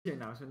here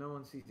now, so no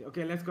one sees it.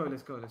 Okay, let's go.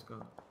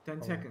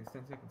 10 seconds.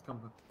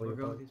 Come on. We're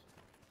going this way.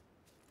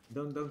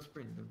 Don't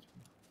sprint.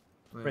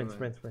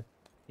 Sprint.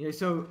 Yeah,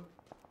 so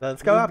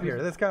let's go up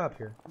here.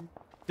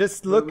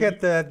 Just look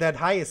at that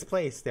highest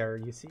place there.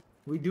 You see?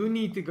 We do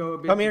need to go a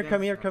bit. Come here. Yeah,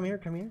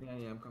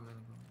 Yeah, I'm coming.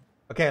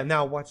 Okay,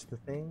 now watch the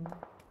thing.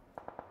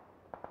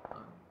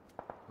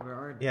 Where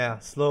are they? Yeah,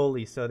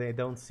 slowly so they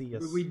don't see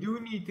us. We do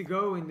need to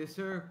go in the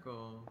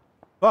circle.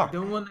 Fuck. I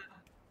don't want to.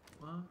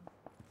 What?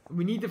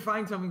 We need to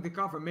find something to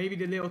cover. Maybe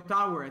the little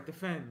tower at the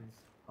fence,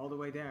 all the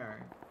way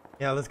there.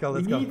 Yeah, let's go.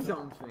 We need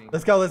something.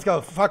 Let's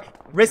go. Fuck,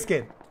 risk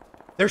it.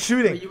 They're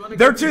shooting.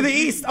 They're to the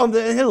east on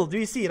the hill. Do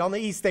you see it? On the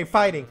east, they're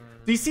fighting.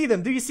 Do you see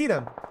them?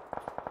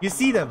 You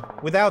see them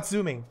without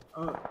zooming.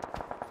 Oh.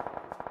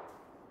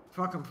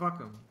 Fuck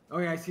them. Oh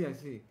yeah, I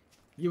see.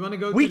 You wanna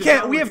go? We to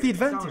can't. The we have the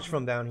advantage tower.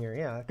 from down here.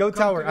 Yeah, go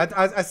tower.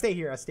 I stay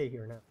here.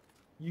 now.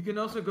 You can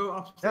also go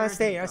upstairs.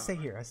 No, I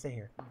stay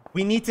here.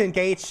 We need to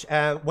engage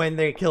when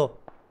they kill.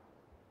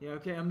 Yeah,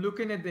 okay. I'm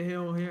looking at the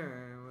hill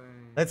here.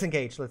 Wait. Let's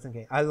engage.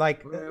 I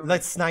like.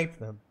 Let's snipe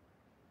them.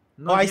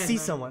 Not oh, I yet, see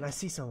not someone. yet. I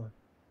see someone.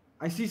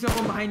 I see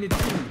someone behind the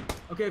tree.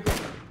 Okay.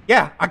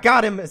 Yeah, I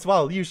got him as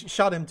well. You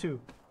shot him too.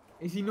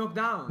 Is he knocked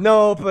down?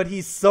 No, but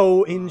he's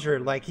so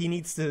injured. Like he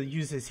needs to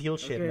use his heal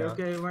shit now.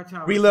 Okay, watch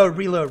out.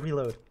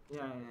 Reload.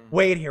 Yeah.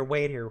 Wait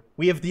here.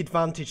 We have the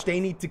advantage. They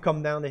need to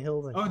come down the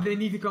hill. Then. Oh, they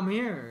need to come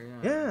here.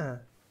 Yeah.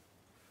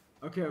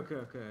 Okay.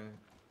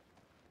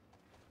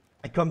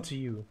 I come to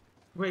you.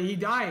 Wait, he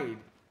died.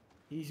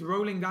 He's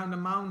rolling down the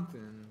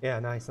mountain. Yeah,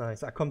 nice.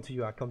 I come to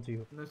you.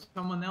 No,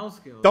 someone else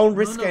killed. Don't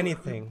risk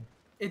anything.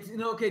 It's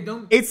no, okay.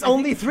 Don't. It's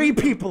only 3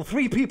 people.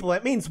 3 people.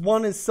 That means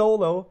 1 is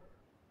solo.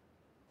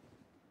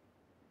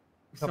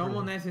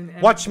 Someone has an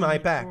M24.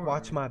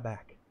 Watch my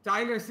back.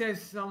 Tyler says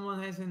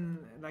someone has an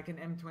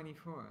M24.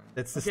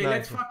 That's the okay, sniper.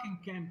 let's fucking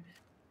camp.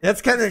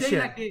 That's kind of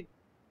shit.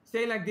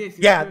 Stay like this.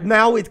 Yeah,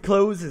 now it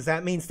closes.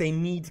 That means they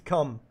need to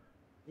come.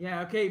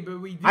 Yeah, okay,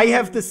 but we do... I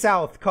have the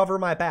south. Cover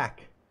my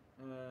back.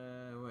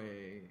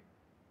 Wait.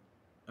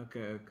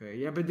 Okay.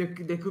 Yeah, but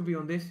they could be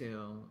on this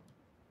hill.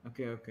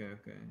 Okay.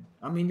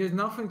 I mean, there's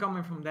nothing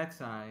coming from that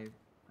side,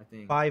 I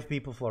think. 5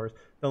 people, Flores.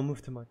 Don't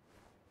move too much.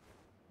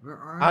 Where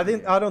are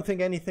they? I don't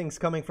think anything's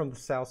coming from the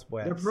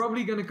southwest. They're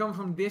probably gonna come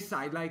from this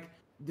side, like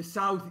the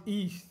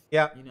southeast.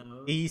 Yeah. You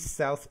know. East,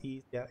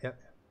 southeast. Yeah.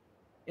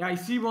 Yeah, I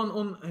see one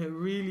on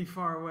really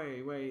far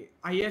away. Wait,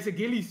 he has a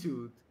ghillie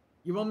suit.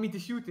 You want me to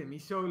shoot him?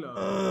 He's solo.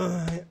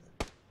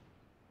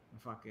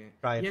 Fuck it.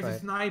 He has a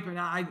sniper.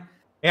 Now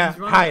yeah,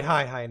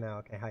 hide now.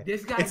 Okay, hide.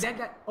 This guy, that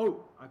guy.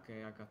 Oh,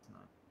 okay, I got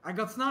sniped. I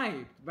got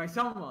sniped by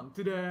someone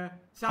to the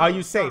south. Are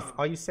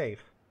you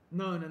safe?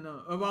 No.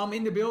 Well, I'm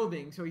in the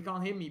building, so he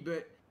can't hit me,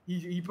 but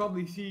he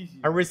probably sees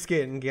you. I risk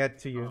it and get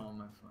to you. Oh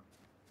my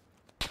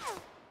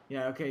fuck.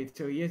 Yeah, okay,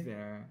 so he is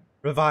there.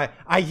 Revive.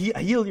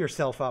 Heal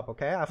yourself up,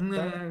 okay? After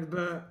that.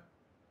 But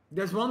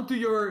there's one to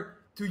your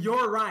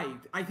right.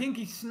 I think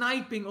he's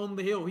sniping on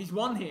the hill. He's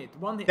one hit.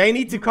 They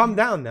need to come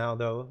down now,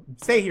 though.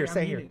 Stay here.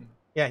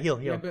 Yeah,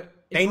 heal. Yeah, but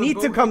they need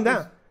to come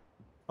down.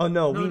 Oh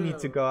no, we need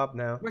to go up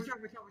now. Watch out.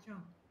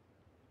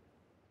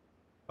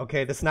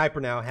 Okay, the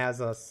sniper now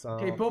has us.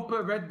 Okay, pop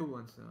a Red Bull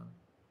and stuff.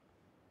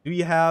 Do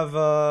you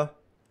have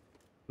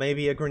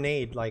maybe a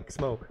grenade, like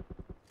smoke?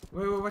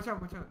 Wait, watch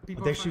out.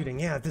 People they're shooting.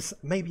 Yeah,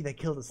 maybe they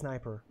killed the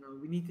sniper. No,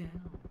 we need to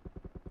help.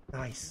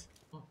 Nice.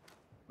 Oh,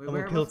 wait,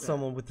 someone killed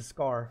someone with the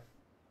scar.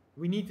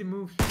 We need to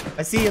move.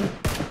 I see him.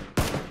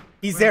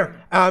 He's there.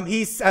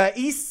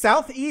 He's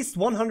southeast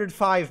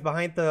 105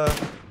 behind the...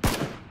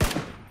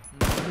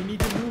 We need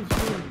to move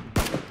soon.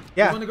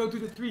 Yeah. You want to go to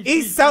the tree?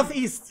 East,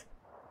 southeast.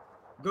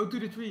 Go to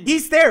the tree.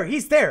 He's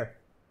there.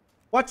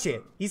 Watch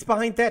it. He's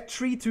behind that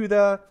tree to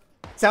the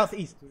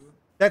southeast.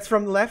 That's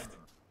from the left.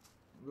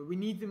 But we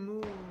need to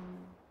move.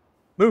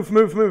 Move.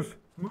 Move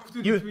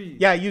to the tree.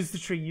 Yeah, use the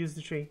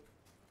tree.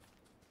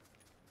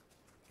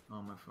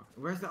 Oh my fuck.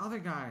 Where's the other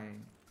guy?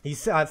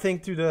 He's, I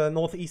think, to the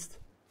northeast.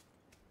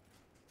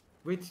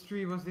 Which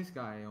tree was this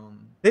guy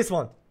on? This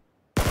one.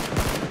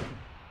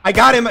 I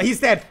got him.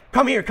 He's dead.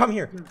 Come here.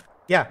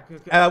 Yeah.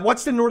 Okay.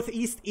 Watch the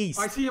northeast east.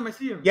 I see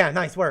him. Yeah,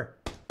 nice. Where?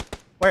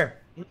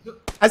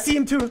 I see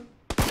him too.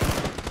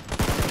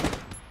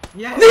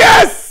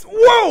 Yes!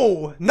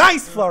 Whoa!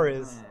 Nice,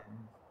 Flores.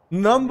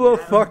 Number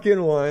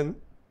fucking 1.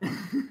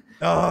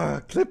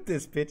 Oh, clip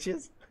this,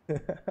 bitches.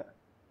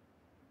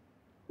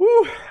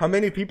 Woo! How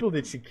many people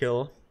did she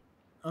kill?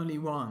 Only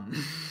 1.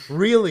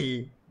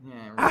 Really?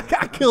 Yeah.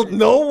 I killed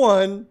no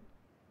one.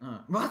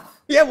 What?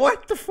 Yeah,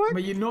 what the fuck?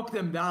 But you knocked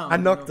them down. I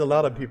knocked a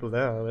lot of people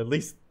down. At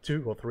least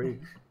 2 or 3.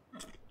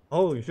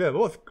 Holy shit!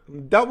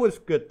 That was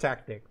good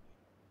tactic.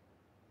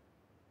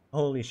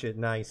 Holy shit!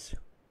 Nice.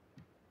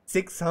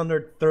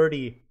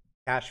 630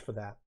 cash for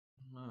that.